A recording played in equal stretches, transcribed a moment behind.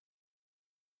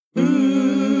Ooh,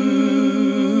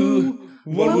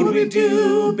 what would we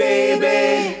do,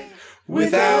 baby,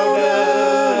 without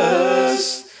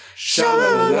us?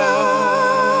 Sha-la-la.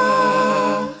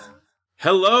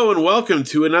 Hello and welcome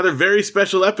to another very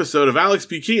special episode of Alex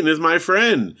P. Keaton is My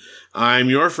Friend. I'm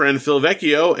your friend Phil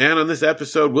Vecchio, and on this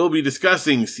episode we'll be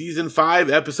discussing Season 5,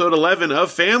 Episode 11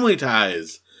 of Family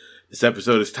Ties. This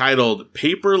episode is titled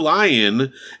Paper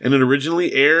Lion, and it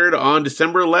originally aired on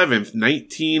December 11th,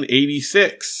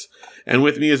 1986. And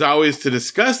with me, as always, to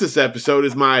discuss this episode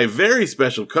is my very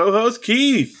special co-host,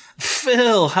 Keith.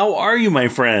 Phil, how are you, my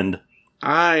friend?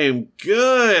 I am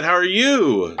good. How are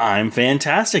you? I'm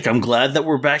fantastic. I'm glad that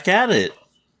we're back at it.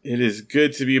 It is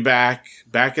good to be back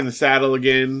in the saddle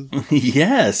again.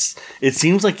 Yes. It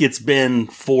seems like it's been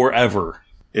forever.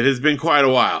 It has been quite a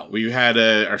while. We've had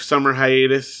our summer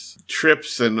hiatus,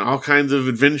 trips, and all kinds of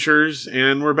adventures,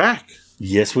 and we're back.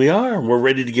 Yes, we are. We're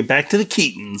ready to get back to the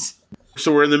Keatons.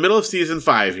 So we're in the middle of Season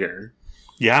 5 here.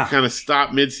 Yeah. Kind of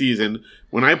stopped mid-season.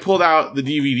 When I pulled out the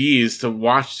DVDs to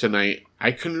watch tonight,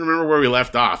 I couldn't remember where we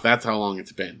left off. That's how long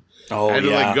it's been. Oh, I had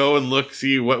to go and look,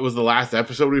 see what was the last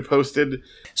episode we posted.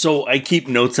 So I keep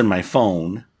notes in my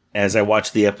phone as I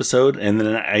watch the episode, and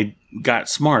then I got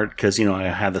smart because, I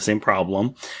had the same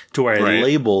problem to where I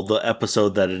label the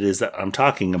episode that it is that I'm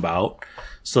talking about.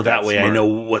 So that way I know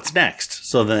what's next.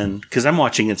 So then, because I'm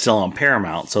watching it still on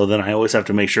Paramount, so then I always have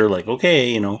to make sure,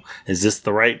 is this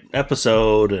the right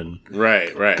episode? And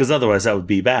Right. Because otherwise that would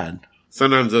be bad.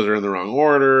 Sometimes those are in the wrong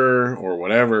order or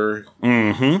whatever.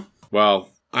 Mm-hmm. Well,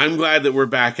 I'm glad that we're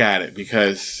back at it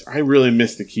because I really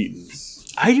miss the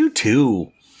Keatons. I do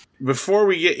too. Before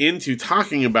we get into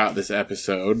talking about this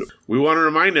episode, we want to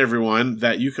remind everyone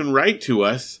that you can write to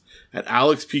us at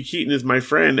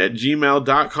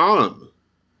alexpkeatonismyfriend@gmail.com.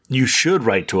 You should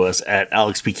write to us at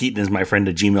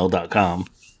alexpkeatonismyfriend@gmail.com.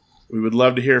 We would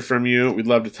love to hear from you. We'd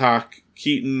love to talk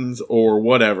Keatons or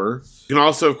whatever. You can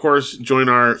also, of course, join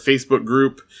our Facebook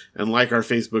group and like our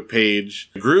Facebook page.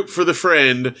 Group for the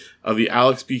friend of the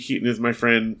Alex P. Keaton is My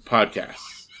Friend podcast.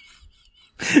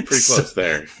 Pretty close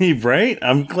there. Right?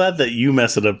 I'm glad that you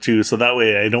mess it up too, so that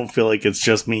way I don't feel like it's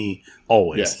just me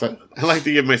always. Yes, I like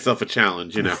to give myself a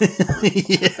challenge,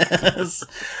 Yes.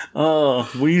 Oh,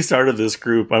 when you started this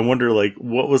group, I wonder,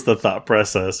 what was the thought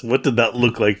process? What did that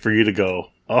look like for you to go,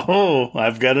 oh,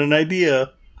 I've got an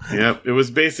idea? Yep, it was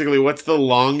basically, what's the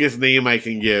longest name I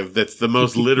can give that's the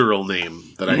most literal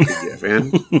name that I could give?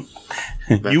 And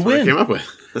that's you what win. I came up with.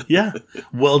 Yeah.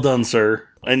 Well done, sir.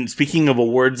 And speaking of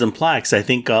awards and plaques, I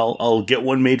think I'll get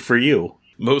one made for you.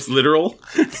 Most literal?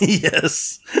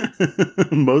 Yes.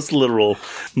 Most literal.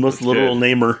 Most literal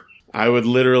namer. I would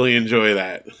literally enjoy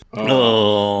that.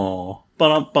 Oh.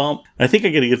 Bump. I think I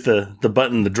gotta get the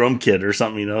button, the drum kit or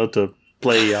something, to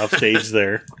play off stage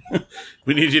there.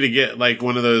 We need you to get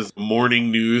one of those morning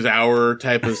news hour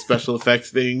type of special effects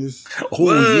things.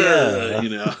 Oh,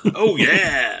 yeah. Oh,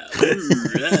 yeah.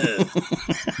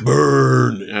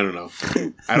 Burn. I don't know.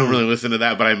 I don't really listen to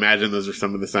that, but I imagine those are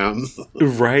some of the sounds.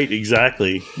 Right,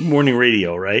 exactly. Morning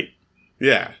radio, right?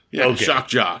 Yeah. Okay. Shock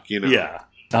jock, Yeah.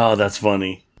 Oh, that's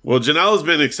funny. Well, Janelle has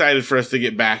been excited for us to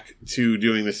get back to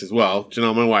doing this as well.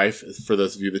 Janelle, my wife, for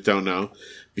those of you that don't know,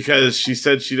 because she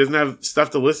said she doesn't have stuff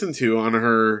to listen to on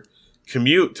her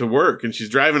commute to work, and she's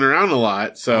driving around a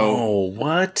lot. So,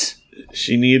 what?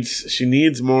 She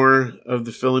needs more of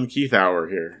the Phil and Keith hour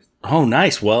here. Oh,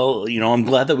 nice. Well, I'm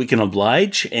glad that we can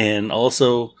oblige, and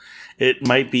also it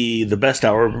might be the best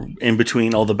hour in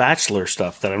between all the Bachelor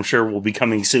stuff that I'm sure will be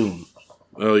coming soon.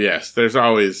 Oh, yes. There's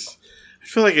always... I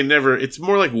feel like it's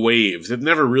more like waves. It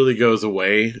never really goes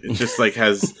away. It just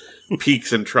has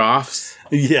peaks and troughs.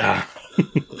 Yeah.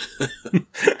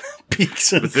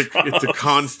 Peaks and troughs. It's a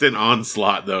constant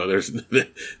onslaught, though.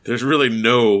 There's really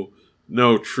no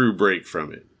true break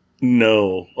from it.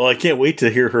 No. Well, I can't wait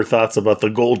to hear her thoughts about the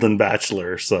Golden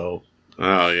Bachelor, so.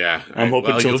 Oh, yeah. I'm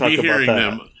hoping she'll talk about that.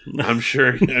 Them. I'm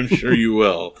sure you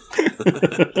will.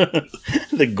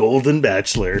 The Golden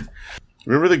Bachelor.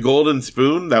 Remember the Golden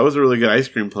Spoon? That was a really good ice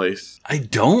cream place. I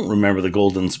don't remember the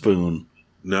Golden Spoon.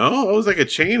 No, it was like a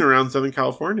chain around Southern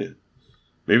California.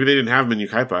 Maybe they didn't have them in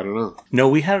Yucaipa. I don't know. No,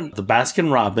 we had the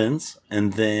Baskin Robbins,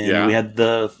 and then we had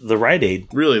the Rite Aid.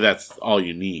 Really, that's all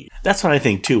you need. That's what I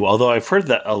think, too. Although I've heard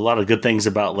that a lot of good things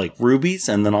about, Ruby's,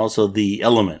 and then also the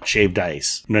Element shaved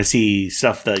ice. And I see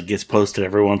stuff that gets posted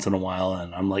every once in a while,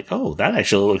 and I'm like, oh, that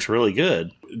actually looks really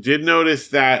good. Did notice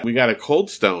that we got a Cold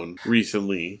Stone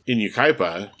recently in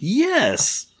Yucaipa.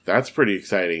 Yes. That's pretty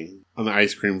exciting on the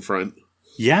ice cream front.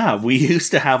 Yeah, we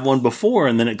used to have one before,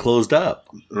 and then it closed up.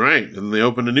 Right, and they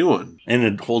opened a new one. In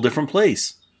a whole different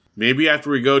place. Maybe after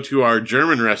we go to our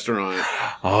German restaurant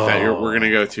we're going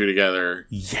to go to together.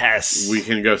 Yes. We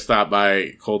can go stop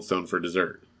by Cold Stone for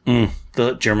dessert.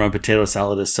 The German potato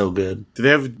salad is so good. Do they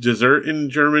have dessert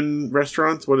in German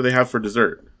restaurants? What do they have for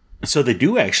dessert? So they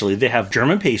do, actually. They have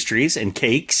German pastries and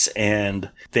cakes,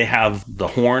 and they have the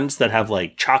horns that have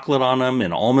like chocolate on them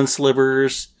and almond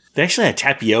slivers. They actually had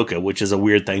tapioca, which is a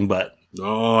weird thing, but...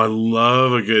 Oh, I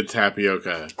love a good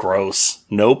tapioca. Gross.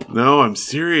 Nope. No, I'm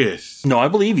serious. No, I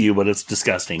believe you, but it's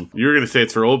disgusting. You're going to say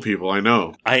it's for old people, I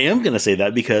know. I am going to say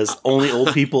that because only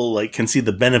old people like can see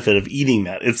the benefit of eating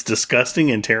that. It's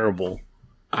disgusting and terrible.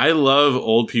 I love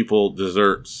old people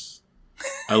desserts.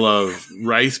 I love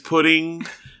rice pudding.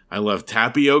 I love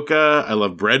tapioca. I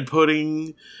love bread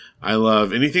pudding. I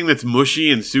love anything that's mushy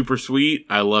and super sweet.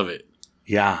 I love it.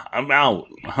 Yeah, I'm out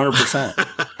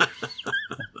 100%.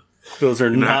 Those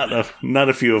are not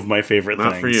a few of my favorite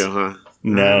things. Not for you, huh?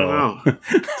 No. I'm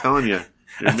telling you,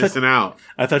 you're missing out.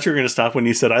 I thought you were going to stop when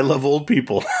you said, I love old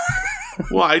people.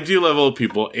 Well, I do love old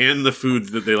people and the foods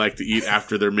that they like to eat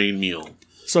after their main meal.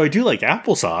 So I do like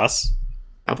applesauce.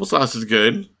 Applesauce is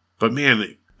good, but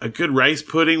man, a good rice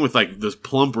pudding with like those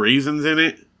plump raisins in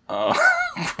it. Oh,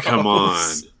 come on.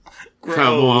 Gross.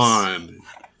 Come on.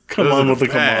 Come Those on are with the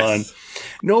the come best. on.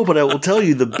 No, but I will tell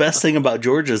you the best thing about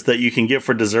Georgia's that you can get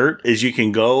for dessert is you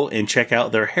can go and check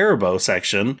out their Haribo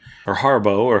section, or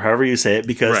Haribo, or however you say it,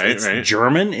 because it's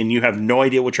German and you have no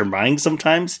idea what you're buying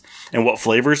sometimes and what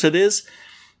flavors it is.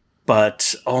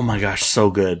 But, oh my gosh, so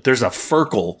good. There's a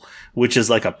Ferkel, which is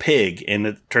like a pig, and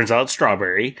it turns out it's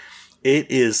strawberry.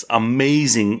 It is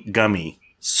amazing gummy.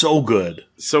 So good.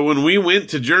 So when we went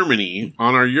to Germany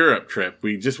on our Europe trip,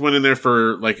 we just went in there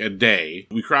for like a day.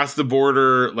 We crossed the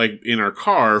border like in our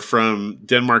car from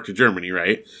Denmark to Germany,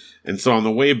 right? And so on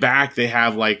the way back, they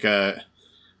have like a,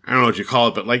 I don't know what you call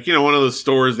it, but like, you know, one of those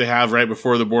stores they have right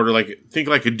before the border, like think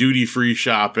like a duty-free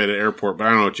shop at an airport, but I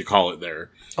don't know what you call it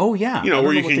there. Oh, yeah. You know,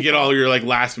 where you can get all your like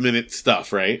last minute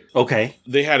stuff, right? Okay.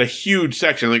 They had a huge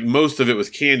section, like most of it was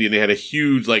candy, and they had a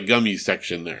huge like gummies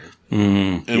section there.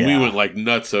 And we went like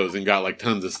nutsos and got like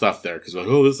tons of stuff there because we're like,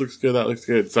 oh, this looks good, that looks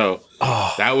good. So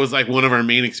that was like one of our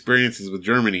main experiences with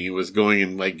Germany was going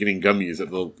and like getting gummies at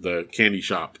the candy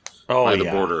shop by the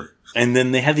border. And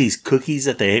then they have these cookies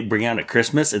that they bring out at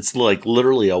Christmas. It's like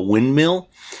literally a windmill.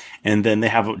 And then they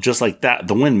have just like that,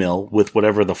 the windmill with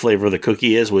whatever the flavor of the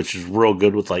cookie is, which is real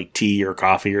good with like tea or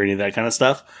coffee or any of that kind of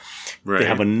stuff. Right. They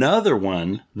have another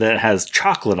one that has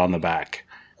chocolate on the back.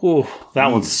 Ooh,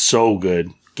 that one's so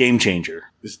good. Game changer.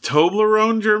 Is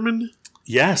Toblerone German?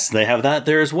 Yes, they have that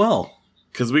there as well.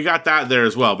 Because we got that there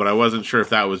as well, but I wasn't sure if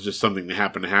that was just something they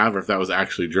happened to have or if that was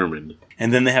actually German.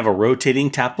 And then they have a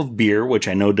rotating tap of beer, which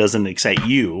I know doesn't excite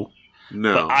you.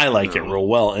 No, but I like it real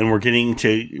well, and we're getting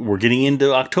into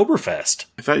Oktoberfest.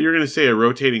 I thought you were going to say a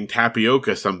rotating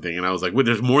tapioca something, and I was like, "Wait,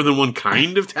 there's more than one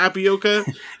kind of tapioca?"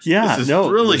 Yeah, this is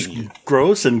thrilling.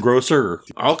 Gross and grosser.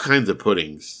 All kinds of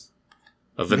puddings,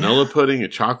 a vanilla pudding, a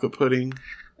chocolate pudding.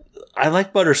 I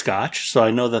like butterscotch, so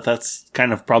I know that's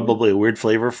kind of probably a weird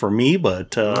flavor for me,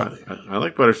 but I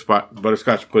like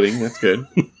butterscotch pudding. That's good.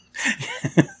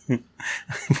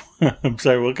 I'm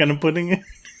sorry, what kind of pudding?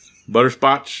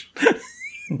 Butterscotch.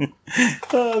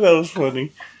 Oh, that was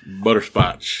funny.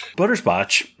 Butterscotch.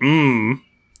 Butterscotch.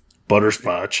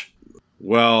 Butterscotch.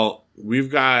 Well, we've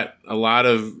got a lot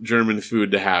of German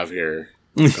food to have here.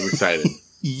 I'm excited.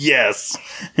 Yes.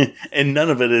 And none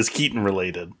of it is Keaton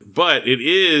related. But it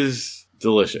is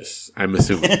delicious, I'm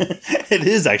assuming. It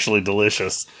is actually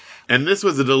delicious. And this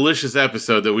was a delicious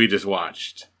episode that we just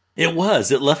watched. It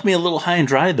was. It left me a little high and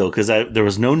dry, though, because there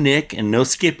was no Nick and no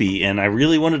Skippy, and I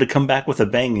really wanted to come back with a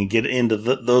bang and get into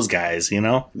those guys, you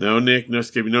know? No Nick, no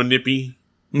Skippy, no Nippy.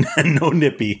 No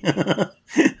Nippy.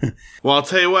 Well, I'll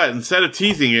tell you what, instead of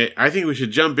teasing it, I think we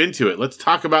should jump into it. Let's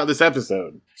talk about this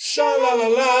episode.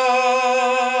 Sha-la-la-la!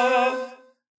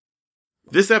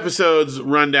 This episode's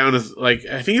rundown is, like,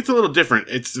 I think it's a little different.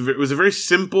 It was a very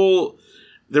simple,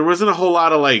 there wasn't a whole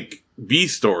lot of, like, B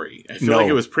story. I feel like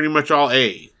it was pretty much all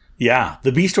A. Yeah,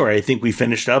 the B story, I think we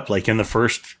finished up like in the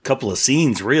first couple of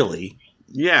scenes, really.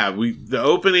 Yeah, the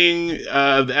opening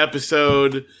of the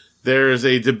episode, there's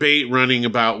a debate running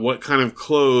about what kind of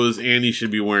clothes Andy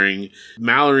should be wearing.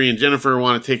 Mallory and Jennifer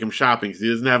want to take him shopping because he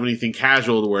doesn't have anything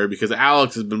casual to wear because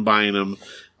Alex has been buying him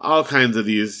all kinds of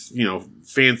these, you know,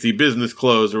 fancy business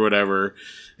clothes or whatever.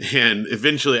 And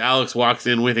eventually Alex walks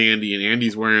in with Andy and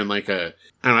Andy's wearing like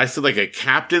I said like a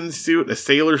captain's suit, a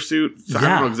sailor suit. So I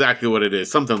don't know exactly what it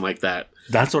is. Something like that.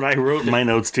 That's what I wrote in my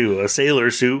notes too. A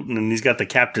sailor suit, and he's got the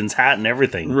captain's hat and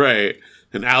everything. Right.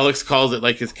 And Alex calls it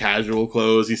like his casual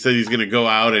clothes. He said he's going to go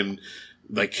out and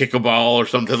like kick a ball or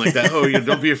something like that. Oh,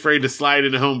 don't be afraid to slide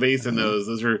into home base in those.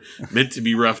 Those are meant to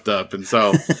be roughed up. And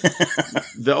so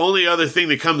the only other thing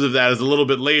that comes of that is a little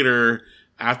bit later,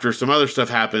 after some other stuff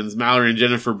happens, Mallory and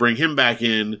Jennifer bring him back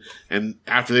in, and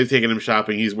after they've taken him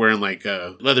shopping, he's wearing like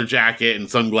a leather jacket and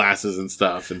sunglasses and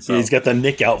stuff. And so he's got the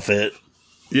Nick outfit.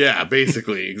 Yeah,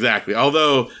 basically, exactly.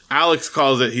 Although Alex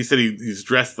calls it, he said he's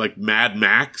dressed like Mad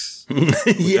Max.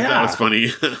 Yeah, that was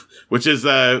funny. Which is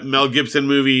a Mel Gibson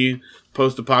movie,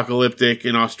 post-apocalyptic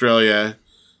in Australia.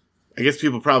 I guess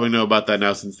people probably know about that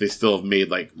now since they still have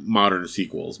made like modern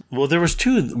sequels. Well, there was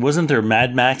two. Wasn't there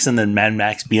Mad Max and then Mad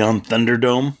Max Beyond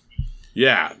Thunderdome?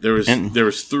 Yeah, there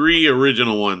was 3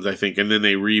 original ones, I think, and then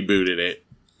they rebooted it.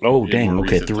 Oh, dang.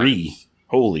 Okay, 3. Times.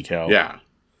 Holy cow. Yeah.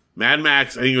 Mad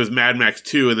Max, I think it was Mad Max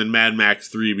 2 and then Mad Max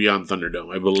 3 Beyond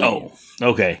Thunderdome, I believe. Oh,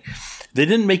 okay. They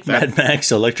didn't make Mad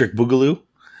Max Electric Boogaloo?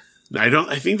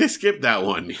 I think they skipped that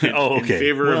one. In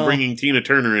favor of bringing Tina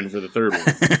Turner in for the third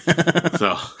one.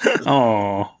 So.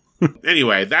 Oh.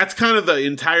 Anyway, that's kind of the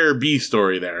entire B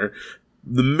story there.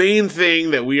 The main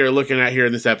thing that we are looking at here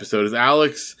in this episode is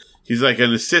Alex. He's like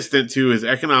an assistant to his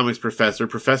economics professor,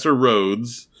 Professor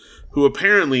Rhodes, who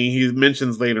apparently, he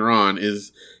mentions later on,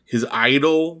 is his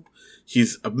idol.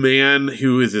 He's a man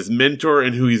who is his mentor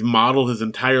and who he's modeled his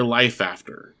entire life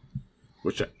after,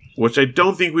 which I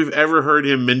don't think we've ever heard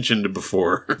him mentioned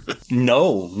before.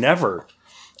 No, never.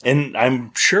 And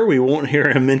I'm sure we won't hear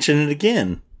him mention it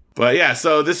again. But yeah,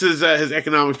 so this is his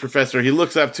economics professor. He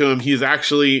looks up to him. He's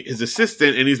actually his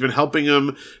assistant, and he's been helping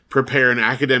him prepare an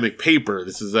academic paper.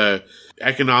 This is a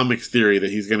economics theory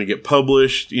that he's going to get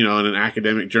published, in an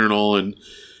academic journal. And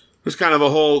there's kind of a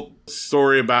whole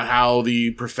story about how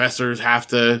the professors have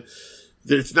to,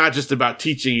 it's not just about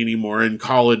teaching anymore. In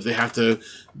college, they have to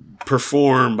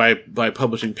perform by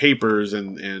publishing papers,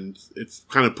 and it's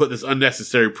kind of put this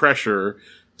unnecessary pressure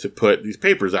to put these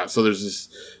papers out. So there's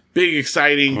this big,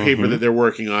 exciting paper that they're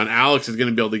working on. Alex is going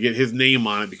to be able to get his name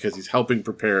on it because he's helping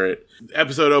prepare it. The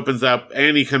episode opens up,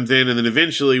 Annie comes in, and then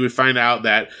eventually we find out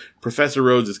that Professor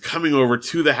Rhodes is coming over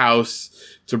to the house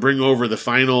to bring over the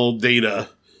final data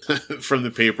from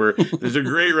the paper. There's a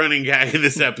great running gag in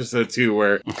this episode, too,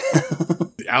 where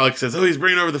Alex says, he's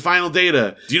bringing over the final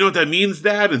data. Do you know what that means,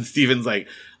 Dad? And Steven's like,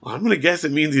 well, I'm going to guess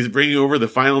it means he's bringing over the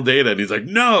final data. And he's like,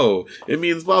 no, it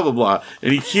means blah, blah, blah.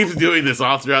 And he keeps doing this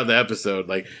all throughout the episode.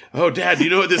 Like, oh, Dad, do you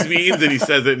know what this means? And he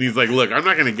says it, and he's like, look, I'm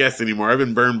not going to guess anymore. I've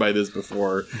been burned by this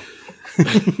before.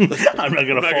 I'm not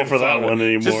going to fall for that one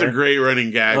anymore. Just a great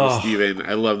running gag with Steven.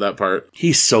 I love that part.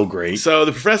 He's so great. So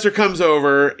the professor comes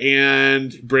over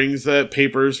and brings the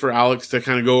papers for Alex to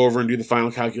kind of go over and do the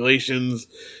final calculations.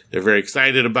 They're very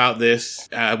excited about this.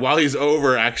 While he's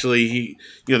over, actually,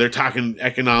 they're talking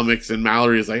economics, and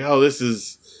Mallory is like, oh, this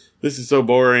is so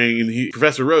boring. And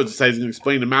Professor Rhodes decides to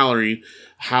explain to Mallory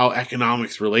how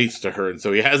economics relates to her. And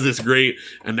so he has this great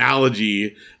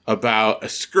analogy about a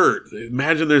skirt.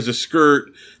 Imagine there's a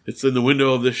skirt that's in the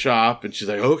window of the shop, and she's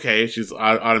like, okay. She's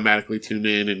automatically tuned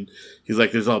in, and he's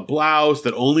like, there's a blouse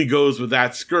that only goes with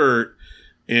that skirt,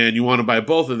 and you want to buy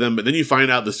both of them, but then you find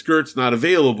out the skirt's not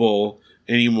available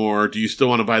anymore. Do you still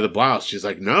want to buy the blouse? She's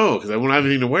like, no, because I won't have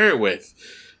anything to wear it with.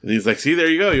 And he's like, see, there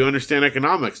you go. You understand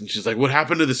economics. And she's like, what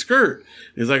happened to the skirt?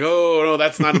 And he's like, oh, no,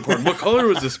 that's not important. What color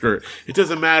was the skirt? It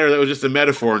doesn't matter. That was just a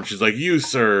metaphor. And she's like, you,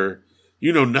 sir,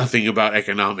 you know nothing about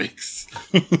economics.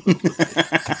 And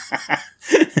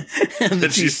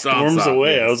then she storms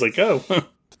away. Yes. I was like, oh.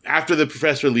 After the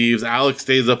professor leaves, Alex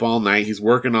stays up all night. He's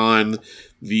working on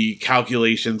the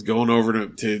calculations, going over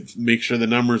to make sure the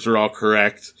numbers are all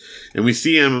correct. And we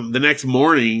see him the next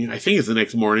morning. I think it's the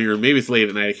next morning, or maybe it's late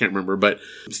at night. I can't remember. But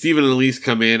Stephen and Elise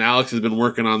come in. Alex has been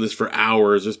working on this for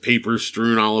hours. There's papers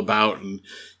strewn all about, and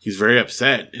he's very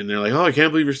upset. And they're like, oh, I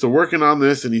can't believe you're still working on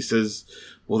this. And he says,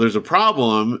 well, there's a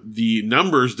problem. The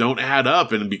numbers don't add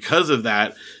up. And because of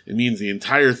that, it means the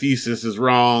entire thesis is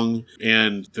wrong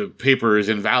and the paper is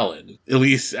invalid.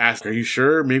 Elise asks, are you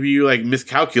sure? Maybe you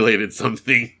miscalculated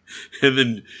something. And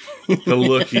then the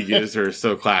look he gives her is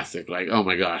so classic. Like, oh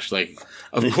my gosh,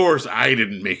 of course I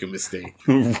didn't make a mistake.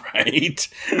 Right?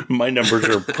 My numbers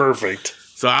are perfect.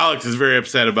 So Alex is very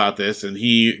upset about this, and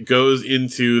he goes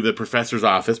into the professor's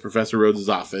office, Professor Rhodes'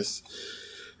 office,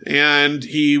 and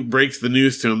he breaks the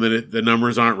news to him that the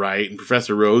numbers aren't right. And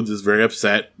Professor Rhodes is very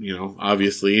upset,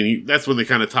 obviously. And that's when they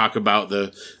kind of talk about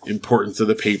the importance of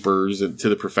the papers to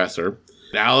the professor.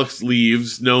 Alex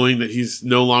leaves knowing that he's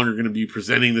no longer going to be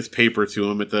presenting this paper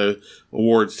to him at the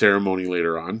awards ceremony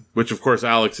later on, which of course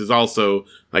Alex is also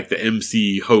like the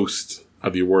MC host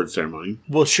of the award ceremony.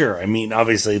 Well, sure. I mean,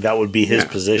 obviously, that would be his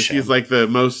position. He's like the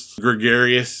most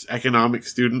gregarious economic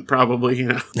student, probably, you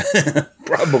know?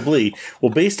 Probably.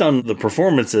 Well, based on the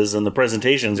performances and the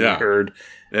presentations we heard,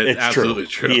 it's absolutely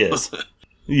true. He is.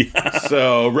 Yeah.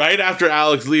 So right after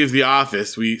Alex leaves the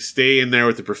office, we stay in there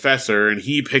with the professor, and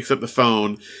he picks up the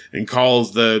phone and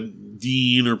calls the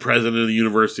dean or president of the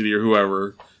university or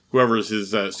whoever's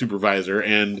his supervisor,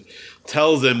 and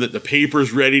tells them that the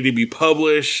paper's ready to be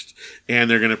published and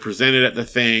they're going to present it at the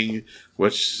thing,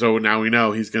 so now we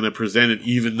know he's going to present it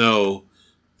even though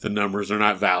the numbers are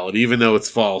not valid. Even though it's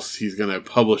false, he's going to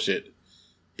publish it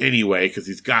anyway because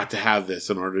he's got to have this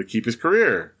in order to keep his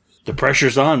career. The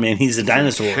pressure's on, man. He's a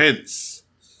dinosaur. Intense.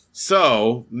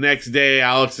 So, next day,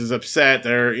 Alex is upset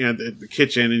there, at the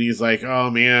kitchen, and he's like,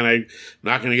 oh man, I'm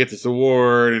not going to get this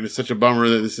award, and it's such a bummer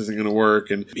that this isn't going to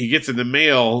work. And he gets in the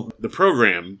mail the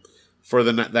program for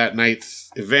that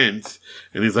night's event,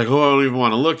 and he's like, oh, I don't even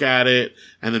want to look at it.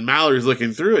 And then Mallory's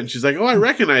looking through it, and she's like, oh, I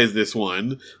recognize this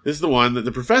one. This is the one that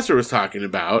the professor was talking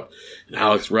about. And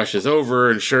Alex rushes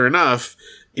over, and sure enough,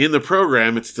 in the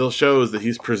program, it still shows that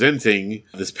he's presenting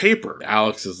this paper.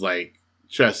 Alex is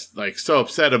just so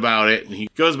upset about it. And he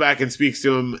goes back and speaks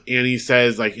to him, and he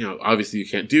says, obviously you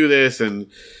can't do this.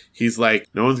 And he's like,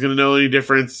 no one's going to know any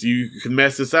difference. You can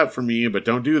mess this up for me, but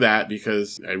don't do that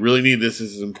because I really need this.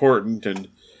 This is important. And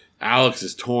Alex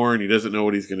is torn. He doesn't know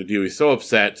what he's going to do. He's so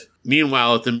upset.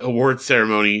 Meanwhile, at the award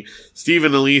ceremony,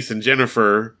 Stephen, Elise, and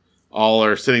Jennifer all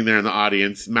are sitting there in the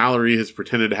audience. Mallory has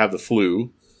pretended to have the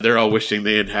flu. They're all wishing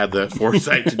they had the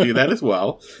foresight to do that as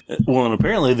well. Well, and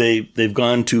apparently they've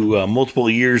gone to multiple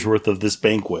years worth of this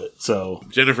banquet. So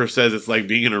Jennifer says it's like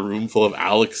being in a room full of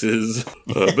Alexes.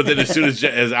 But then as soon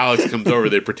as Alex comes over,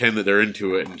 they pretend that they're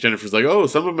into it. And Jennifer's like, oh,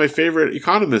 some of my favorite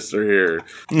economists are here.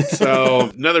 So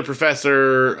another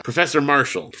Professor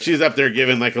Marshall. She's up there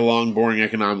giving a long, boring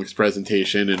economics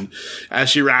presentation. And as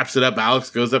she wraps it up,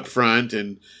 Alex goes up front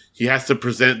and he has to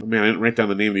present, I didn't write down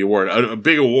the name of the award, a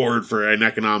big award for an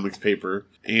economics paper,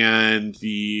 and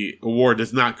the award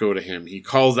does not go to him. He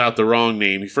calls out the wrong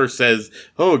name. He first says,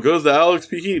 oh, it goes to Alex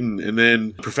P. Keaton, and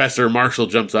then Professor Marshall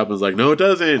jumps up and is like, no, it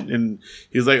doesn't, and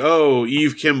he's like, oh,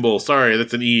 Eve Kimball, sorry,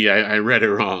 that's an E, I read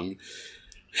it wrong.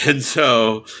 And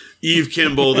so Eve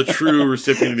Kimball, the true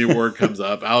recipient of the award, comes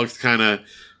up. Alex kind of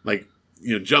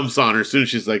jumps on her as soon as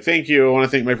she's like, thank you, I want to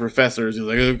thank my professors. He's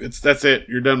like, that's it,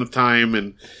 you're done with time,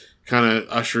 and kind of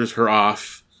ushers her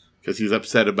off because he's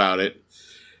upset about it.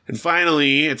 And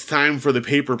finally, it's time for the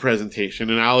paper presentation,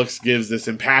 and Alex gives this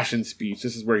impassioned speech.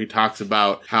 This is where he talks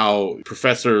about how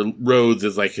Professor Rhodes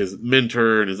is like his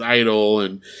mentor and his idol,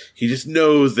 and he just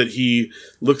knows that he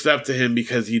looks up to him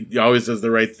because he always does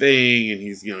the right thing, and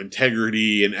he's,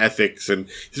 integrity and ethics, and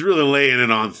he's really laying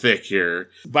it on thick here.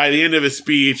 By the end of his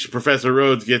speech, Professor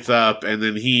Rhodes gets up, and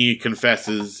then he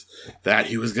confesses that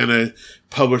he was going to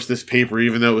publish this paper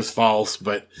even though it was false,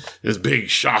 but there's big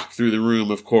shock through the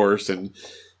room, of course, and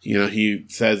he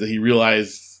says that he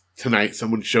realized tonight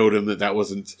someone showed him that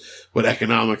wasn't what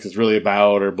economics is really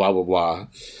about, or blah, blah, blah.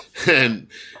 And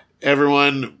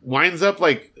everyone winds up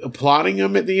applauding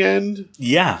him at the end.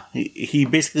 Yeah. He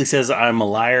basically says, I'm a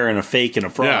liar and a fake and a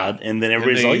fraud. Yeah. And then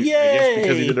everybody's like, yay! I guess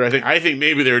because he did the right thing. I think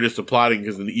maybe they were just applauding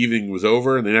because the evening was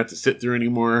over and they didn't have to sit through any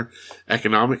more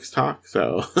economics talk.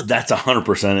 So that's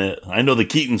 100% it. I know the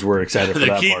Keatons were excited for that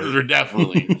part. The Keatons were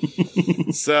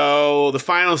definitely. So the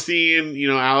final scene,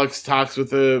 Alex talks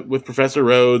with Professor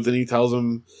Rhodes, and he tells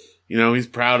him, he's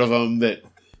proud of him, that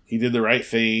he did the right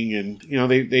thing, and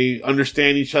they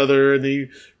understand each other and they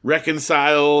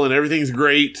reconcile and everything's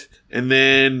great. And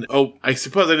then, I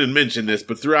suppose I didn't mention this,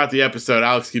 but throughout the episode,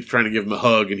 Alex keeps trying to give him a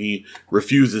hug and he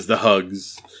refuses the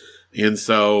hugs. And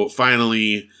so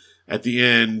finally, at the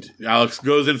end, Alex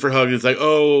goes in for a hug and it's like,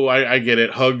 oh, I get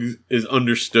it. Hug is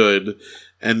understood.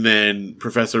 And then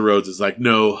Professor Rhodes is like,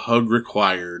 no, hug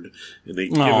required. And they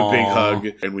give a big hug,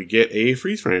 and we get a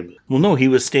freeze frame. Well, no, he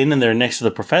was standing there next to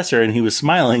the professor, and he was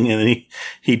smiling, and then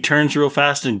he turns real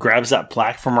fast and grabs that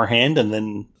plaque from her hand, and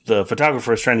then the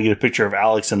photographer is trying to get a picture of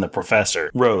Alex and the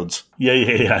professor, Rhodes. Yeah.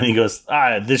 And he goes,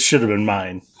 this should have been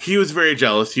mine. He was very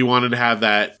jealous. He wanted to have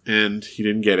that, and he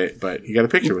didn't get it, but he got a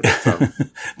picture with it. So.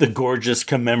 The gorgeous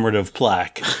commemorative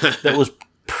plaque that was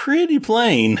pretty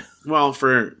plain. Well,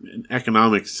 for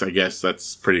economics, I guess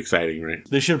that's pretty exciting, right?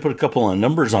 They should have put a couple of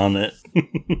numbers on it.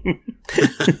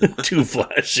 Too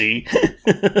flashy.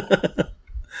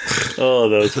 Oh,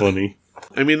 that was funny.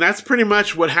 That's pretty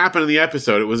much what happened in the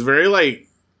episode. It was very, like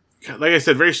I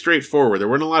said, very straightforward. There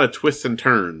weren't a lot of twists and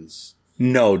turns.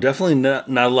 No, definitely not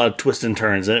a lot of twists and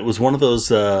turns. And it was one of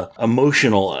those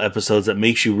emotional episodes that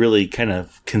makes you really kind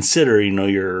of consider,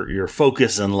 your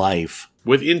focus in life.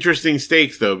 with interesting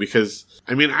stakes, though, because,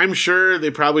 I mean, I'm sure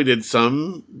they probably did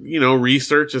some,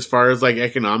 research as far as, like,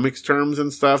 economics terms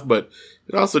and stuff, but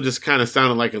it also just kind of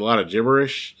sounded like a lot of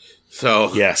gibberish.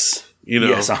 So, yes.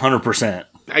 Yes, 100%.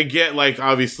 I get, like,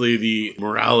 obviously the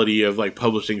morality of, like,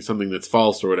 publishing something that's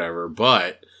false or whatever,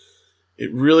 but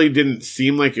it really didn't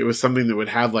seem like it was something that would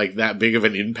have, like, that big of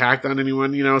an impact on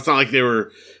anyone, It's not like they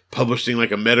were publishing,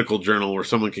 like, a medical journal where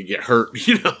someone could get hurt,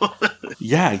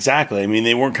 Yeah, exactly. I mean,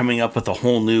 they weren't coming up with a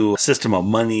whole new system of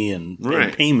money and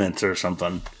payments or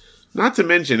something. Not to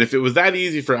mention, if it was that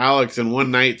easy for Alex in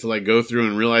one night to, like, go through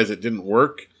and realize it didn't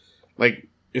work, like,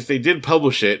 if they did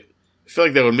publish it, I feel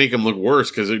like that would make him look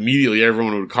worse because immediately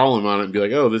everyone would call him on it and be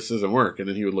like, oh, this doesn't work. And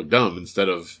then he would look dumb instead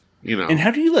of, And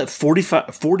how do you let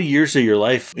 40 years of your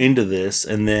life into this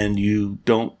and then you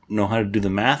don't know how to do the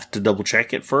math to double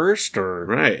check it first? Or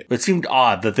Right. It seemed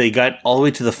odd that they got all the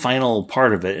way to the final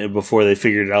part of it before they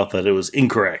figured out that it was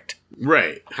incorrect.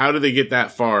 Right. How did they get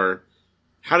that far?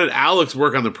 How did Alex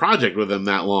work on the project with them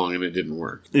that long and it didn't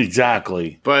work?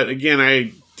 Exactly. But again,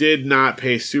 I did not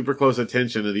pay super close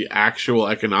attention to the actual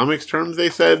economics terms they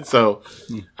said. So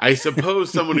I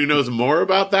suppose someone who knows more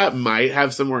about that might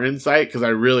have some more insight because I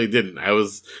really didn't. I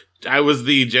was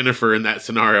the Jennifer in that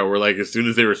scenario where, like, as soon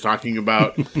as they were talking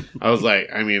about, I was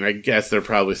like, I mean, I guess they're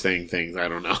probably saying things. I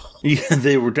don't know. Yeah,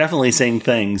 they were definitely saying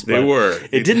things. But they were.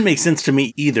 It didn't make sense to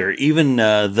me either. Even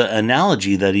the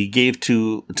analogy that he gave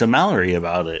to Mallory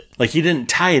about it. Like, he didn't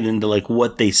tie it into, like,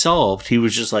 what they solved. He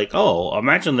was just like, oh,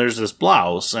 imagine there's this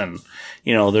blouse and,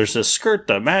 there's this skirt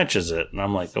that matches it. And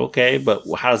I'm like, okay, but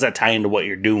how does that tie into what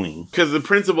you're doing? Because the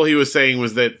principle he was saying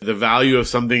was that the value of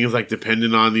something is, like,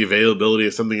 dependent on the availability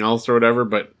of something else or whatever,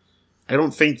 but I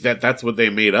don't think that that's what they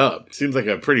made up. It seems like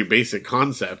a pretty basic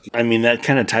concept. I mean, that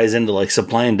kind of ties into, like,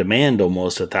 supply and demand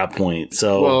almost at that point.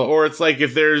 So, well, or it's like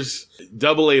if there's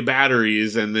AA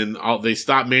batteries and then they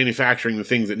stop manufacturing the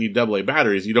things that need AA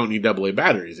batteries, you don't need AA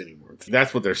batteries anymore.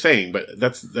 That's what they're saying, but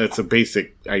that's a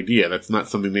basic idea. That's not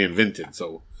something they invented.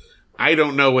 So I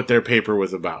don't know what their paper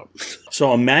was about.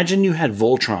 So imagine you had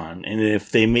Voltron, and if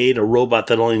they made a robot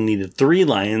that only needed 3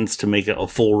 lines to make it a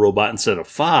full robot instead of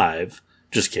 5.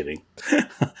 Just kidding.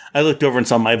 I looked over and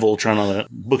saw my Voltron on the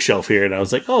bookshelf here, and I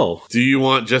was like, oh. Do you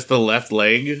want just the left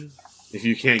leg if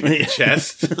you can't get the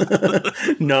chest?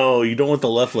 No, you don't want the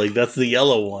left leg. That's the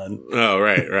yellow one. Oh,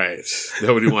 right.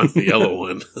 Nobody wants the yellow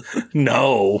one.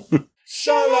 No.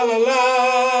 Sha-la-la-la.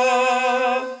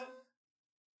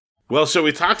 Well, shall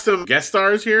we talk some guest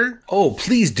stars here? Oh,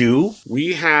 please do.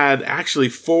 We had actually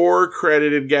 4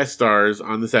 credited guest stars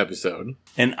on this episode.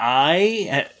 And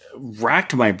I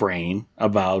racked my brain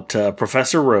about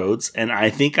Professor Rhodes, and I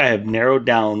think I have narrowed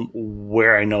down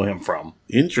where I know him from.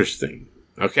 Interesting.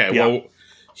 Okay, yeah. Well,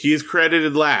 he's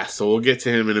credited last, so we'll get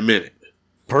to him in a minute.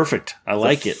 Perfect. I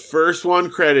like it. First one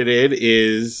credited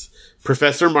is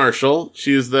Professor Marshall.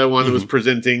 She's the one who was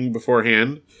presenting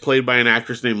beforehand, played by an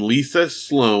actress named Lisa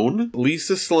Sloan.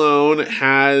 Lisa Sloan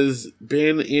has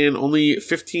been in only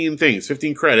 15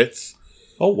 credits.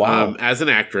 Oh, wow. As an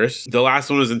actress. The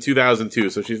last one was in 2002,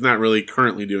 so she's not really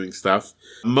currently doing stuff.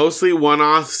 Mostly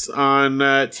one-offs on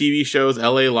TV shows,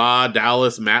 LA Law,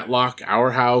 Dallas, Matlock,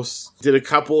 Our House. Did a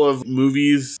couple of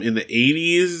movies in the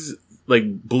 80s,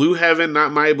 like Blue Heaven,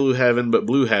 not My Blue Heaven, but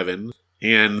Blue Heaven.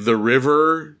 And The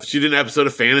River. She did an episode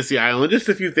of Fantasy Island, just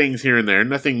a few things here and there,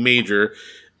 nothing major.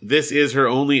 This is her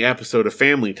only episode of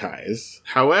Family Ties.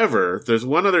 However, there's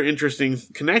one other interesting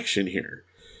connection here.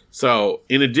 So,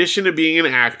 in addition to being an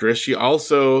actress, she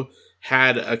also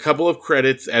had a couple of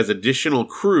credits as additional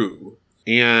crew.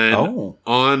 And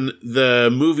on the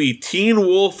movie Teen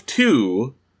Wolf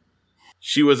 2,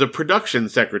 she was a production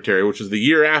secretary, which was the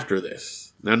year after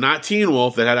this. Now, not Teen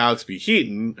Wolf that had Alex B.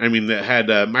 Keaton, that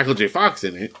had Michael J. Fox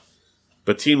in it,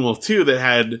 but Teen Wolf 2 that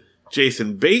had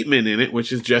Jason Bateman in it,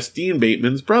 which is Justine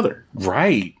Bateman's brother.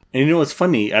 Right. And you know what's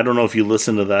funny? I don't know if you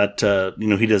listen to that,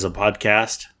 he does a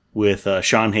podcast with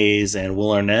Sean Hayes and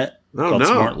Will Arnett called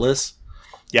Smartless.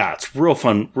 Yeah, it's real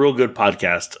fun, real good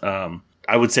podcast.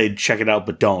 I would say check it out,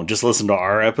 but don't. Just listen to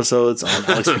our episodes on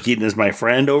Alex B. Keaton is my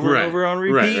friend over and over on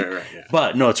repeat. Right, yeah.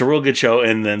 But no, it's a real good show.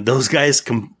 And then those guys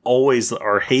always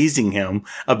are hazing him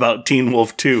about Teen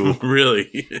Wolf 2.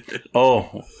 Really?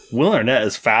 Oh, Will Arnett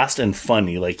is fast and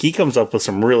funny. Like, he comes up with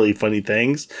some really funny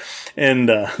things. And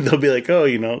they'll be like,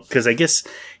 because I guess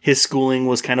his schooling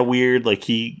was kind of weird. Like,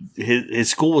 his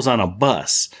school was on a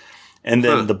bus. And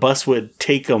then the bus would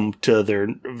take them to their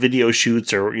video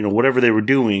shoots or, whatever they were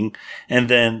doing. And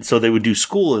then, so they would do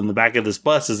school in the back of this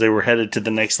bus as they were headed to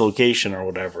the next location or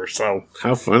whatever. So.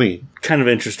 How funny. Kind of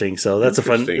interesting. So that's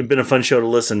been a fun show to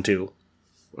listen to.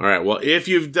 All right. Well, if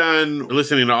you've done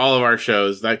listening to all of our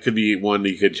shows, that could be one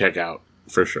that you could check out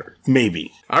for sure.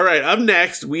 Maybe. All right. Up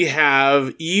next, we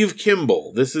have Eve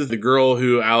Kimball. This is the girl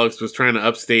who Alex was trying to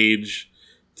upstage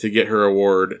to get her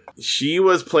award. She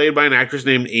was played by an actress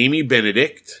named Amy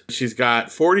Benedict. She's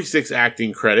got 46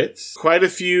 acting credits. Quite a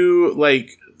few,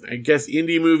 like, I guess,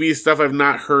 indie movies, stuff I've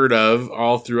not heard of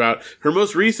all throughout. Her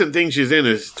most recent thing she's in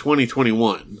is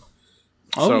 2021.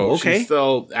 Oh, so okay. She's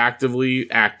still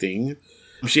actively acting.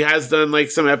 She has done,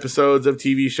 like, some episodes of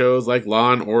TV shows like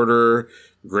Law and Order,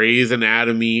 Grey's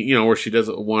Anatomy, you know, where she does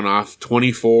a one-off,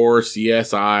 24,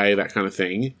 CSI, that kind of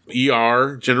thing.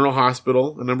 ER, General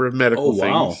Hospital, a number of medical things.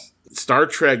 Wow. Star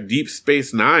Trek Deep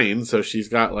Space Nine, so she's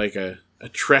got like a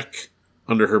Trek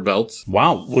under her belt.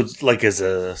 Wow. Was like as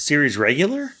a series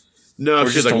regular? No,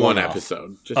 she's like one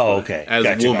episode. Just okay. As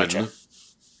gotcha, woman. Gotcha.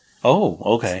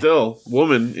 Oh, okay. Still,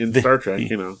 woman in Star Trek,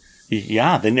 you know.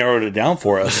 Yeah, they narrowed it down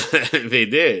for us. They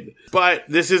did. But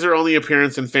this is her only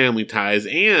appearance in Family Ties,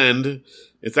 and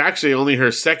it's actually only her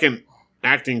second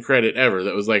acting credit ever.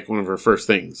 That was like one of her first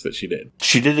things that she did.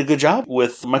 She did a good job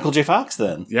with Michael J. Fox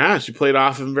then. Yeah, she played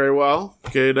off him very well.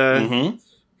 Good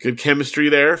good chemistry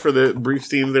there for the brief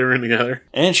scenes they were in together.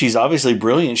 And she's obviously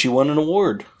brilliant. She won an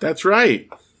award. That's right.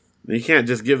 You can't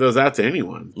just give those out to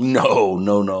anyone.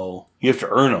 No. You have to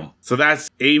earn them. So that's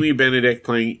Amy Benedict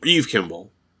playing Eve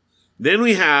Kimball. Then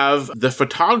we have the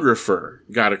photographer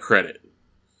got a credit.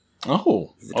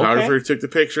 Oh, the photographer who took the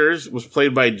pictures was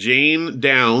played by Jane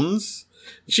Downs.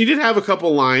 She did have a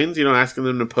couple lines, you know, asking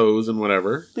them to pose and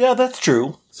whatever. Yeah, that's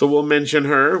true. So we'll mention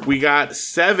her. We got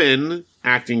 7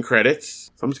 acting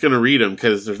credits. So I'm just going to read them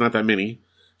because there's not that many.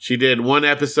 She did 1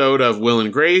 episode of Will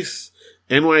and Grace,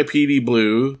 NYPD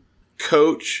Blue,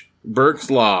 Coach,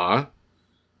 Burke's Law,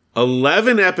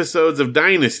 11 episodes of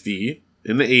Dynasty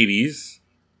in the 80s,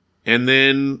 and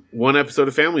then 1 episode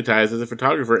of Family Ties as a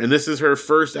photographer. And this is her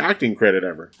first acting credit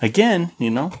ever. Again, you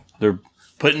know, they're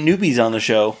putting newbies on the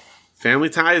show. Family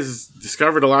Ties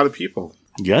discovered a lot of people.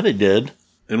 Yeah, they did.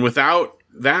 And without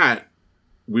that,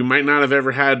 we might not have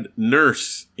ever had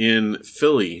Nurse in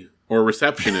Philly or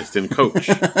Receptionist in Coach.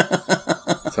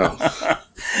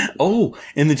 Oh,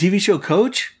 in the TV show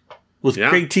Coach? With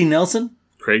Craig T. Nelson?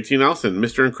 Craig T. Nelson,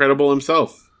 Mr. Incredible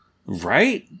himself.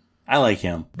 Right? I like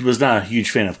him. Was not a huge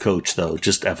fan of Coach, though,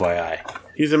 just FYI.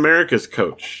 He's America's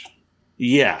Coach.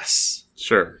 Yes.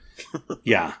 Sure.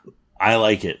 Yeah, I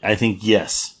like it. I think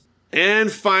yes.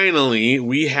 And finally,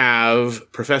 we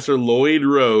have Professor Lloyd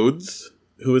Rhodes,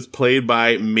 who is played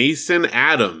by Mason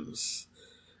Adams.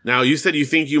 Now, you said you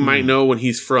think you might know when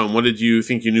he's from. What did you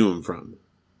think you knew him from?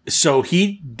 So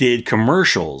he did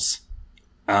commercials.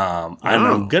 And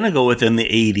I'm going to go within the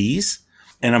 80s.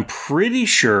 And I'm pretty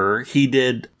sure he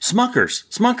did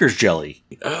Smucker's jelly.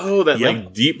 Oh, that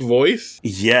like deep voice?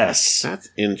 Yes. That's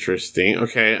interesting.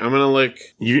 Okay, I'm going to look.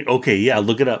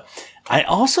 Look it up. I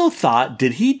also thought,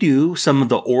 did he do some of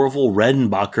the Orville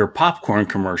Redenbacher popcorn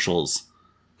commercials?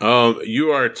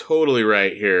 You are totally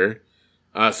right here.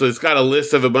 So it's got a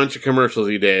list of a bunch of commercials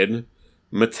he did.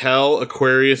 Mattel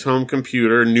Aquarius Home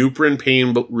Computer, Nuprin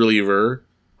Pain Reliever.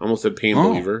 Almost said Pain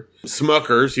Reliever.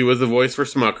 Smucker's. He was the voice for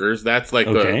Smucker's. That's like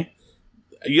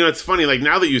it's funny. Like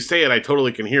now that you say it, I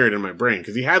totally can hear it in my brain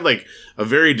because he had like a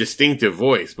very distinctive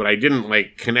voice, but I didn't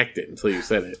like connect it until you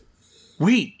said it.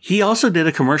 Wait, he also did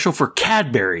a commercial for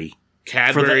Cadbury.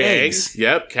 Cadbury eggs.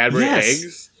 Yep, Cadbury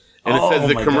eggs. And it says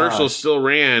the commercial still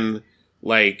ran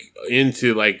like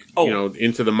into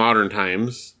into the modern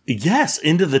times. Yes,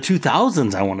 into the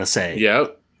 2000s, I want to say.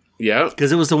 Yep.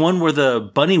 Because it was the one where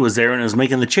the bunny was there and it was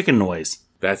making the chicken noise.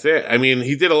 That's it. I mean,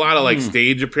 he did a lot of like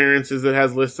stage appearances that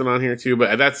has listed on here too,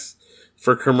 but that's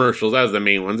for commercials. That was the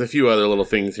main ones. A few other little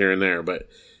things here and there, but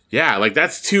yeah, like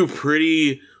that's 2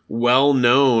 pretty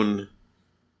well-known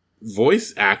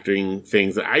voice acting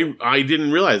things that I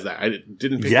didn't realize that. I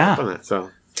didn't pick up on that. So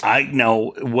I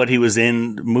know what he was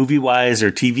in movie-wise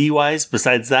or TV-wise.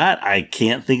 Besides that, I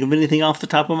can't think of anything off the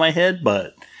top of my head,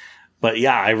 But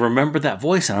yeah, I remember that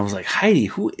voice, and I was like, Heidi,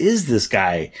 who is this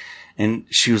guy? And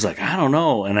she was like, I don't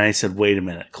know. And I said, wait a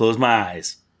minute, close my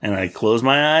eyes. And I closed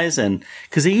my eyes, and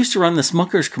because they used to run the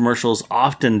Smucker's commercials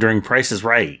often during Price is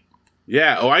Right.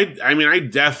 Yeah. Oh, I mean, I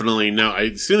definitely know.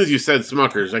 As soon as you said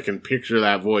Smucker's, I can picture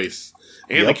that voice.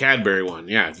 And the Cadbury one.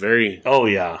 Yeah, it's very... Oh,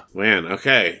 yeah. Man,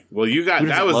 okay. Well, you got...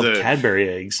 That was Cadbury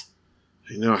eggs.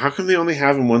 I know. How come they only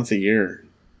have them once a year?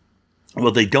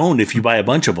 Well, they don't if you buy a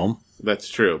bunch of them. That's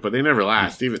true, but they never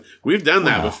last. Even we've done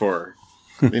that before.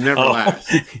 They never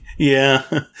last. Yeah.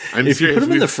 If you put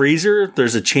them in the freezer,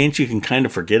 there's a chance you can kind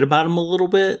of forget about them a little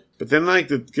bit. But then, like,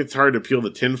 it gets hard to peel the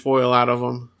tinfoil out of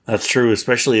them. That's true,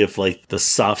 especially if like the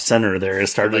soft center there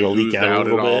has started to leak out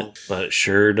a little bit. But it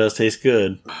sure does taste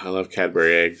good. I love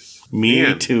Cadbury eggs.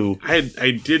 Me too.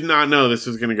 I did not know this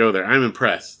was going to go there. I'm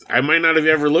impressed. I might not have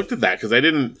ever looked at that because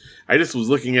I just was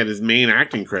looking at his main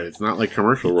acting credits, not like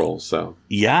commercial roles. So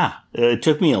yeah, it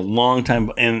took me a long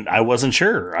time and I wasn't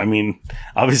sure. I mean,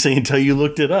 obviously until you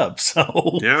looked it up.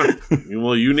 So yeah,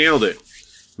 well, you nailed it.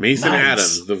 Mason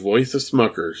Adams, the voice of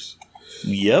Smuckers.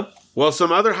 Yep. Well,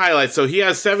 some other highlights. So he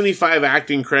has 75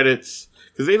 acting credits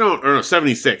because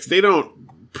 76. They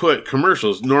don't put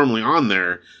commercials normally on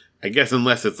there. I guess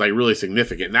unless it's like really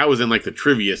significant. That was in like the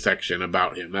trivia section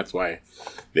about him. That's why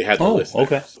they had the list.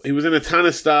 Okay. He was in a ton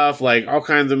of stuff, like all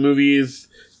kinds of movies,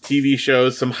 TV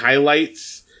shows, some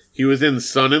highlights. He was in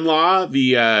Son-in-Law,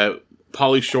 the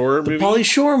Pauly Shore movie. The Pauly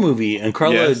Shore movie and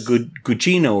Carla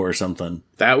Gugino or something.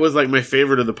 That was like my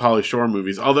favorite of the Pauly Shore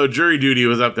movies. Although Jury Duty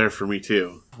was up there for me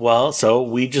too. Well, so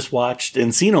we just watched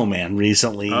Encino Man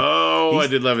recently. Oh, I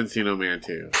did love Encino Man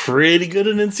too. Pretty good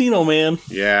at Encino Man.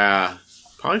 Yeah.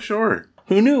 Pauly Shore.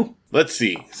 Who knew? Let's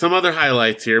see. Some other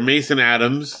highlights here. Mason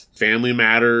Adams, Family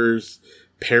Matters,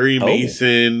 Perry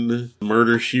Mason,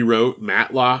 Murder, She Wrote,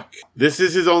 Matlock. This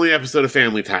is his only episode of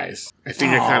Family Ties. I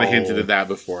think I kind of hinted at that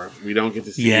before. We don't get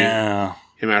to see him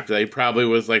after that. He probably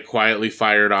was like quietly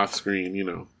fired off screen, you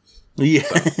know. Yeah.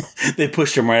 They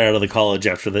pushed him right out of the college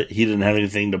after that. He didn't have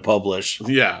anything to publish.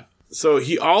 Yeah. So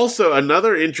he also,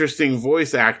 another interesting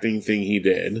voice acting thing he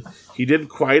did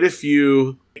quite a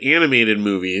few animated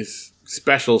movies,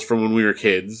 specials from when we were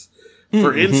kids.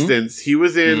 For instance, he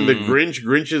was in The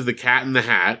Grinch is the Cat in the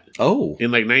Hat. Oh.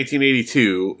 In like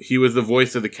 1982, he was the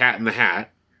voice of the Cat in the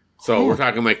Hat. So we're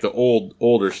talking like the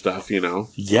older stuff, you know?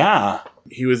 Yeah.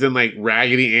 He was in like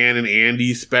Raggedy Ann and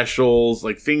Andy specials,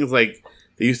 like things like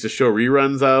they used to show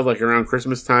reruns of, like around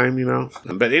Christmas time, you know?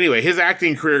 But anyway, his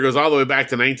acting career goes all the way back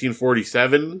to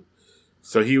 1947.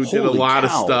 So he did a lot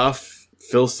of stuff.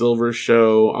 Phil Silver's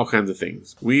show, all kinds of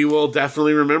things. We will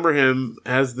definitely remember him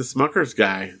as the Smuckers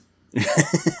guy.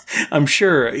 I'm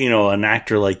sure, an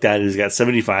actor like that who's got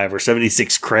 75 or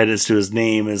 76 credits to his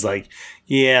name is like,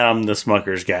 yeah, I'm the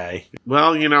Smuckers guy.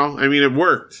 Well, it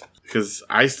worked because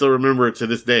I still remember it to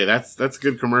this day. That's a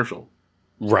good commercial.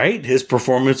 Right? His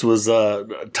performance was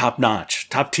top notch,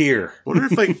 top tier. I wonder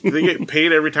if they get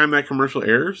paid every time that commercial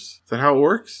airs? Is that how it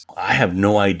works? I have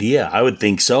no idea. I would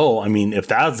think so. I mean, if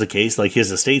that was the case, like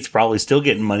his estate's probably still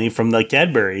getting money from the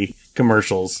Cadbury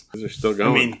commercials. They're still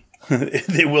going. I mean,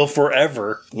 they will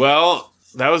forever. Well,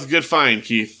 that was a good find,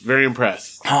 Keith. Very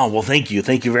impressed. Oh, well, thank you.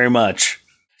 Thank you very much.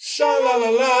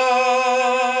 Sha-la-la-la.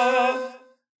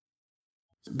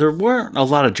 There weren't a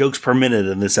lot of jokes per minute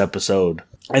in this episode.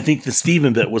 I think the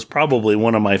Steven bit was probably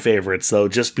one of my favorites, though,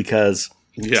 just because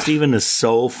Steven is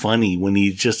so funny when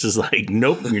he just is like,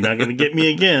 nope, you're not going to get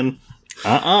me again. He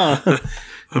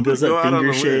does that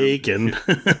finger shake and...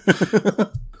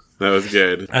 That was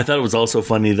good. I thought it was also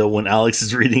funny, though, when Alex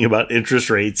is reading about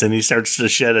interest rates and he starts to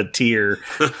shed a tear.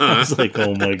 I was like,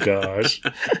 oh my gosh.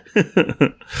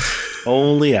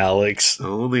 Only Alex.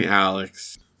 Only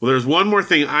Alex. Well, there's one more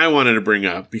thing I wanted to bring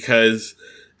up because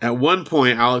at one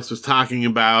point Alex was talking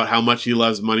about how much he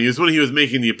loves money. It was when he was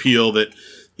making the appeal that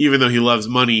even though he loves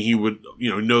money, he would,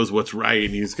 knows what's right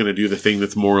and he's going to do the thing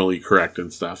that's morally correct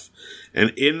and stuff.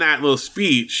 And in that little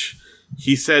speech,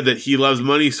 he said that he loves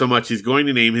money so much he's going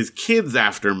to name his kids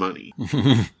after money.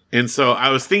 And so I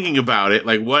was thinking about it,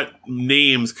 like what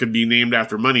names could be named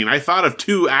after money. And I thought of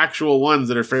two actual ones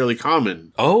that are fairly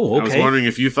common. Oh, okay. I was wondering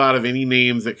if you thought of any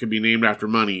names that could be named after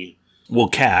money. Well,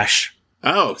 Cash.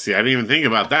 Oh, see, I didn't even think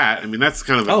about that. I mean, that's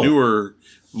kind of a newer,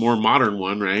 more modern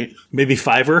one, right? Maybe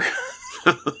Fiverr.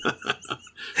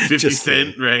 50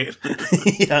 Cent, right?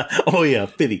 Yeah. Oh, yeah.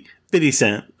 50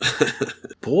 Cent.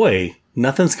 Boy,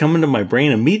 nothing's coming to my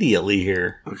brain immediately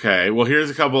here. Okay. Well, here's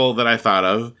a couple that I thought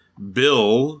of.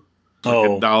 Bill.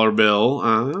 Like a dollar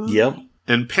bill. Yep.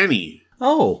 And Penny.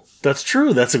 Oh, that's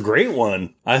true. That's a great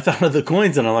one. I thought of the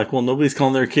coins and I'm like, well, nobody's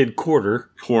calling their kid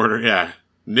Quarter. Quarter, yeah.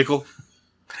 Nickel.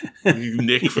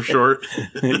 Nick for short.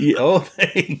 Oh,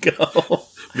 there you go.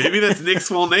 Maybe that's Nick's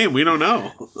full name. We don't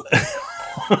know.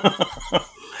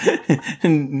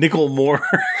 Nickel Moore.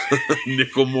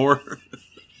 Nickel Moore.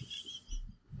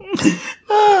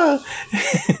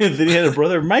 Then he had a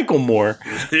brother, Michael Moore.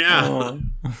 Yeah.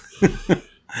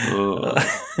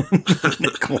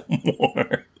 Nickel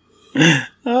Moore.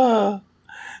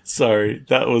 Sorry,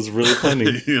 that was really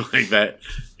funny. You like that?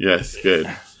 Yes, good.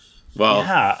 Well,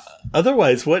 yeah.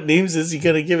 Otherwise, what names is he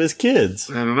going to give his kids?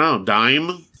 I don't know.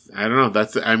 Dime? I don't know.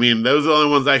 Those are the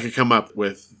only ones I could come up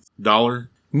with. Dollar?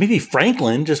 Maybe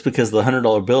Franklin, just because the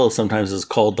 $100 bill sometimes is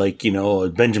called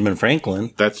Benjamin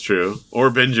Franklin. That's true. Or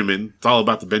Benjamin. It's all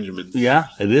about the Benjamins. Yeah,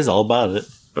 it is all about it.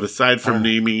 But aside from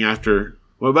naming after,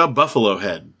 what about Buffalo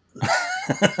Head?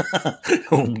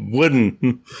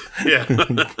 Wooden. Yeah.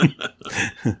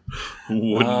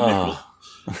 Wooden nickel.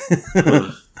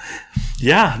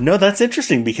 Yeah, no, that's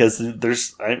interesting because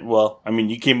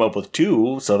you came up with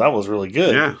 2, so that was really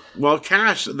good. Yeah. Well,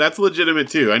 Cash, that's legitimate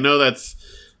too. I know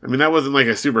that wasn't like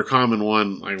a super common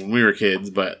one like when we were kids,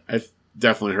 but I've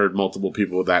definitely heard multiple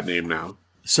people with that name now.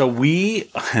 So when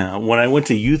I went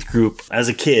to youth group as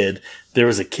a kid, there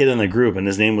was a kid in the group and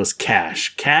his name was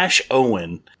Cash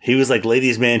Owen. He was like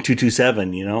Ladies Man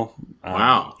 227,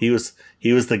 Wow. He was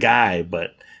the guy,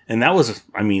 and that was,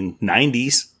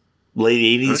 90s,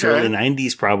 late 80s, early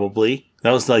 90s probably.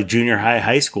 That was like junior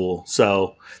high school.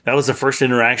 So that was the first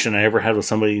interaction I ever had with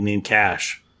somebody named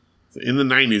Cash. In the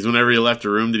 90s, whenever he left a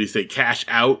room, did he say cash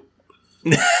out?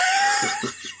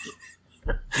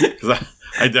 Because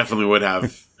I definitely would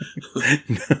have.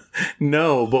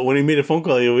 No, but when he made a phone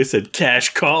call, he always said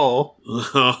cash call.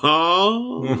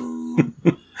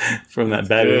 From that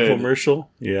bad infomercial.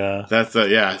 Yeah. That's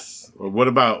yes. Or what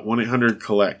about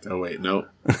 1-800-COLLECT? Oh, wait, no.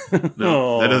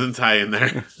 No, that doesn't tie in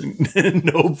there.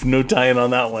 Nope, no tie-in on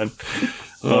that one.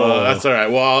 That's all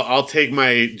right. Well, I'll take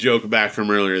my joke back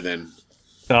from earlier then.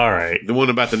 All right. The one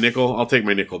about the nickel, I'll take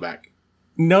my nickel back.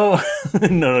 No,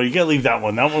 you gotta leave that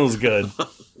one. That one was good.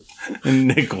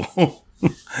 Nickel.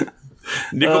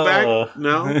 Nickelback?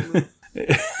 No?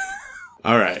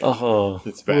 All right. Oh,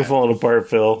 it's bad. We're falling apart,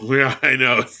 Phil. Yeah, I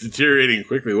know. It's deteriorating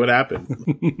quickly. What happened?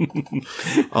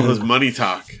 All this money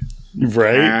talk.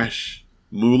 Right? Cash,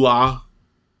 moolah,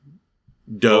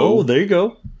 dough. Oh, there you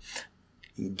go.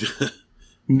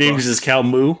 Names his cow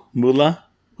Moolah.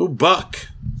 Oh, Buck.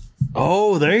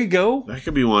 Oh, there you go. That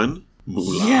could be one.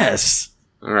 Moolah. Yes.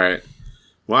 All right.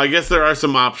 Well, I guess there are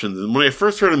some options. And when I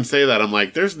first heard him say that, I'm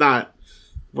like, there's not.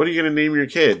 What are you going to name your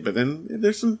kid? But then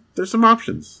there's some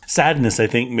options. Sadness, I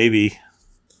think, maybe.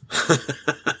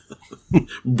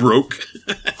 Broke.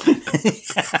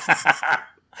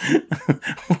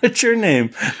 What's your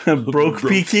name? Broke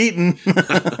P. Keaton.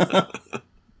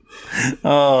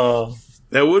 Oh.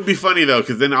 That would be funny, though,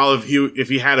 because then if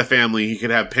he had a family, he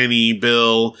could have Penny,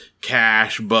 Bill,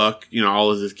 Cash, Buck,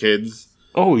 all of his kids.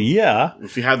 Oh, yeah.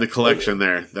 If he had the collection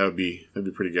there, that'd be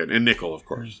pretty good. And Nickel, of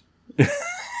course.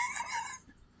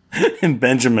 And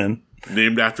Benjamin.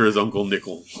 Named after his uncle,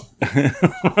 Nickel. They're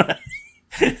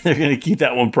going to keep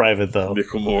that one private, though.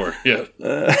 Nickel Moore, yeah.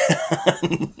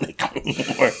 Nickel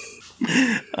Moore.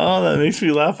 Oh, that makes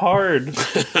me laugh hard.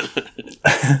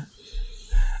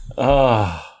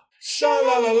 Oh.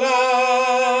 Sha-la-la-la.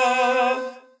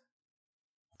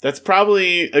 That's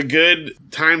probably a good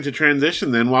time to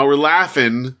transition then. While we're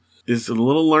laughing, is a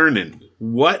little learning.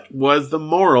 What was the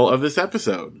moral of this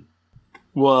episode?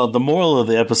 Well, the moral of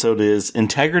the episode is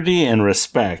integrity and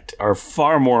respect are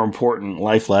far more important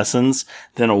life lessons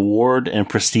than award and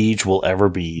prestige will ever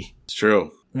be. It's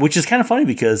true. Which is kind of funny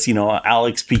because,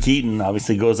 Alex P. Keaton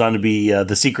obviously goes on to be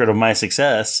the secret of my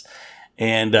success.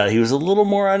 And he was a little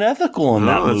more unethical in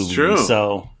that movie. That's true.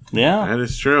 So, yeah. That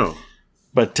is true.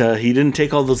 But he didn't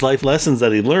take all those life lessons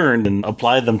that he learned and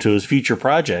apply them to his future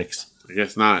projects. I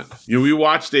guess not. We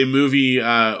watched a movie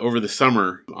over the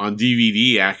summer on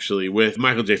DVD, actually, with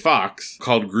Michael J. Fox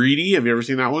called Greedy. Have you ever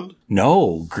seen that one?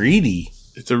 No, Greedy.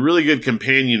 It's a really good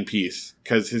companion piece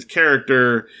because his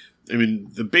character,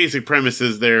 the basic premise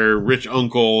is their rich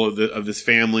uncle of this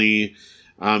family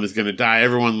is going to die.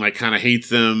 Everyone kind of hates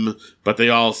them, but they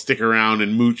all stick around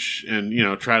and mooch and,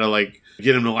 try to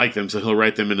get him to like them. So he'll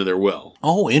write them into their will.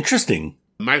 Oh, interesting.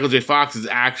 Michael J. Fox is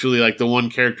actually the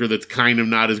one character that's kind of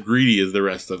not as greedy as the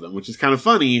rest of them, which is kind of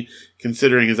funny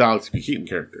considering his Alex P. Keaton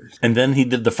character. And then he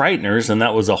did The Frighteners, and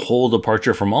that was a whole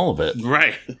departure from all of it.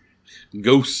 Right.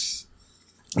 Ghosts.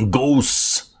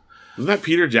 Wasn't that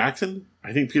Peter Jackson?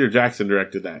 I think Peter Jackson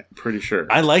directed that. Pretty sure.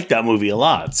 I like that movie a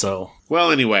lot, so.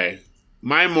 Well, anyway,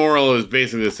 my moral is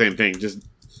basically the same thing. Just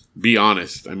be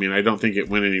honest. I don't think it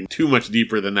went any too much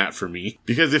deeper than that for me.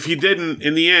 Because if he didn't,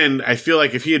 in the end, I feel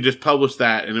like if he had just published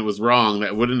that and it was wrong,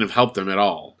 that wouldn't have helped him at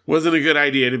all. Wasn't a good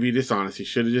idea to be dishonest. He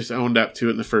should have just owned up to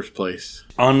it in the first place.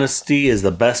 Honesty is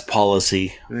the best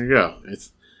policy. There you go.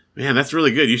 Man, that's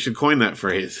really good. You should coin that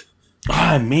phrase.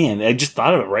 Ah, man, I just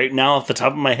thought of it right now off the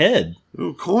top of my head.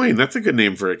 Ooh, coin. That's a good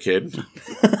name for a kid.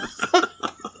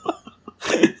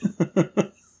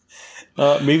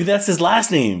 Maybe that's his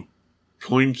last name.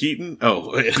 Coin Keaton?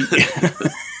 Oh.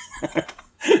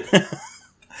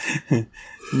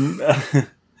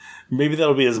 Maybe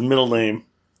that'll be his middle name.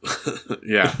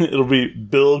 Yeah. It'll be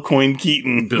Bill Coin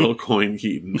Keaton. Bill Coin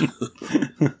Keaton.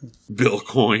 Bill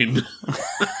Coin.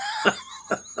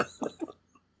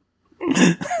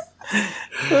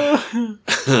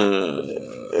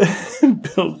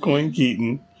 Bill Coin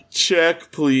Keaton.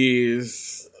 Check,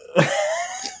 please.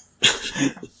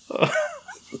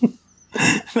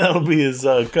 That'll be his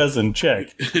cousin,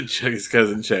 Check. Check his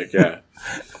cousin, Check, yeah.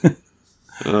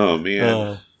 Oh,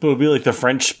 man. But it'll be like the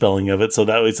French spelling of it, so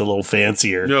that way it's a little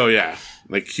fancier. Oh, yeah.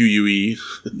 Like QUE.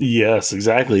 Yes,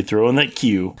 exactly. Throw in that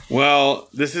Q. Well,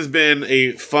 this has been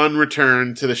a fun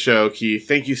return to the show, Keith.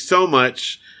 Thank you so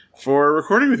much for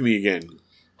recording with me again.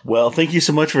 Well, thank you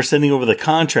so much for sending over the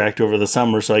contract over the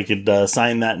summer so I could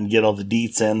sign that and get all the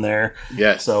deets in there.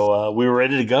 Yes. So we were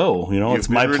ready to go. It's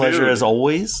my pleasure as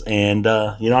always. And,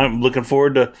 I'm looking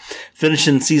forward to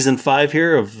finishing season 5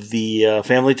 here of the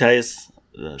Family Ties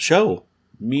show.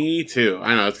 Me too.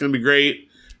 I know. It's going to be great.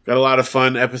 Got a lot of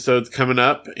fun episodes coming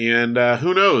up. And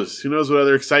who knows? Who knows what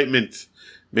other excitement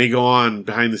may go on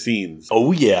behind the scenes.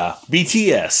 Oh, yeah.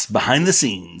 BTS, behind the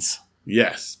scenes.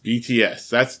 Yes, BTS.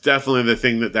 That's definitely the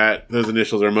thing that those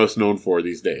initials are most known for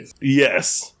these days.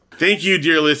 Yes. Thank you,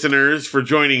 dear listeners, for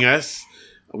joining us.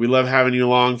 We love having you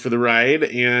along for the ride,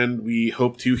 and we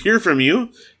hope to hear from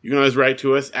you. You can always write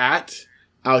to us at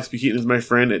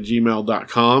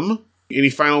alexbkeatonismyfriend@gmail.com. Any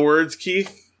final words,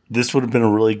 Keith? This would have been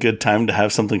a really good time to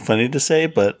have something funny to say,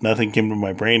 but nothing came to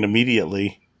my brain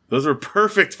immediately. Those were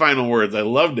perfect final words. I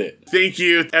loved it. Thank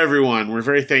you, everyone. We're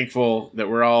very thankful that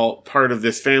we're all part of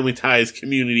this Family Ties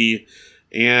community.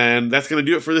 And that's going to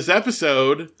do it for this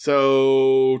episode.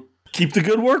 So keep the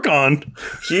good work on.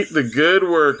 Keep the good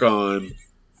work on.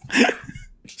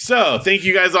 So thank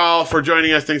you guys all for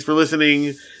joining us. Thanks for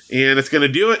listening. And it's going to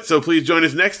do it. So please join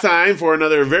us next time for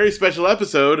another very special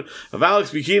episode of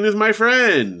Alex B. Keaton is My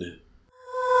Friend.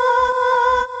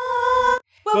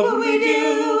 What would we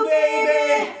do,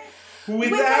 baby,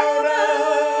 without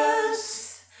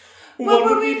us? What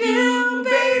would we do,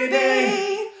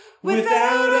 baby,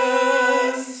 without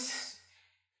us?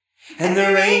 And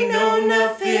there ain't no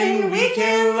nothing we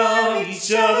can love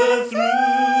each other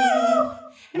through.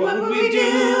 And what would we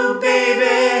do,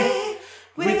 baby,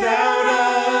 without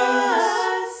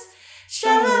us?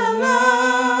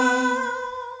 Sha-la-la.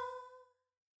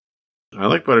 I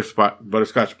like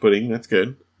butterscotch pudding. That's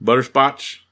good. Butterscotch.